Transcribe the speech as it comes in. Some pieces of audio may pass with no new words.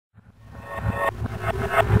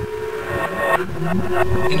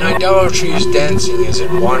In idolatry's dancing as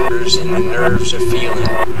it wanders in the nerves of feeling,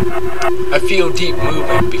 I feel deep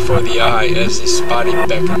movement before the eye as this body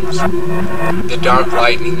beckons. The dark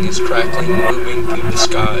lightning is crackling, moving through the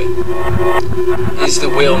sky. Is the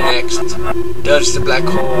will next? Does the black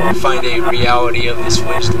hole find a reality of this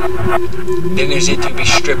wisdom? Then is it to be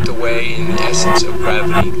stripped away in the essence of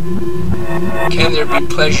gravity? Can there be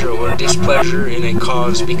pleasure or displeasure in a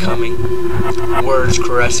cause becoming? Words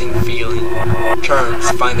caressing feeling, terms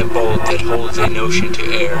find the bolt that holds a notion to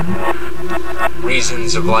air.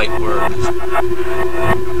 Reasons of light words.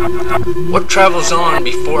 What travels on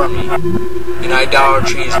before me? In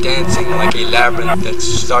idolatry is dancing like a labyrinth that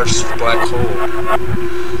starts the black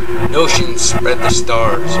hole. Notions spread the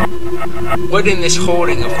stars. What in this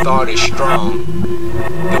holding of thought is strong?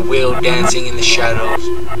 The will dancing in the shadows.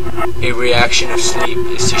 A reaction of sleep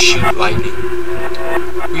is to shoot lightning.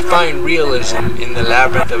 We find realism in the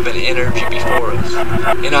labyrinth of an energy before us,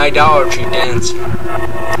 in idolatry dancing.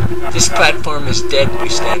 This platform is dead we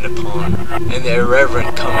stand upon, and the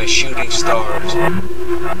irreverent come as shooting stars.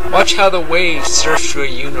 Watch how the waves surf through a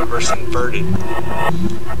universe inverted.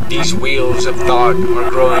 These wheels of thought are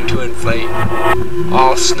growing to inflate.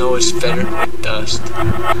 All snow is fettered with dust.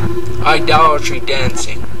 Idolatry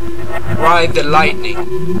dancing. Ride the lightning.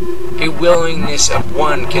 A willingness of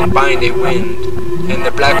one can bind a wind, and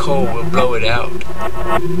the black hole will blow it out.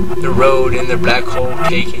 The road in the black hole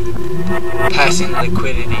taken, passing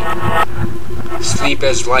liquidity. Sleep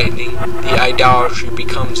as lightning, the idolatry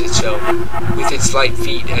becomes itself, with its light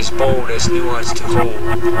feet as bold as nuance to hold,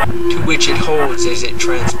 to which it holds as it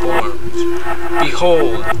transforms.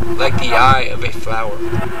 Behold, like the eye of a flower.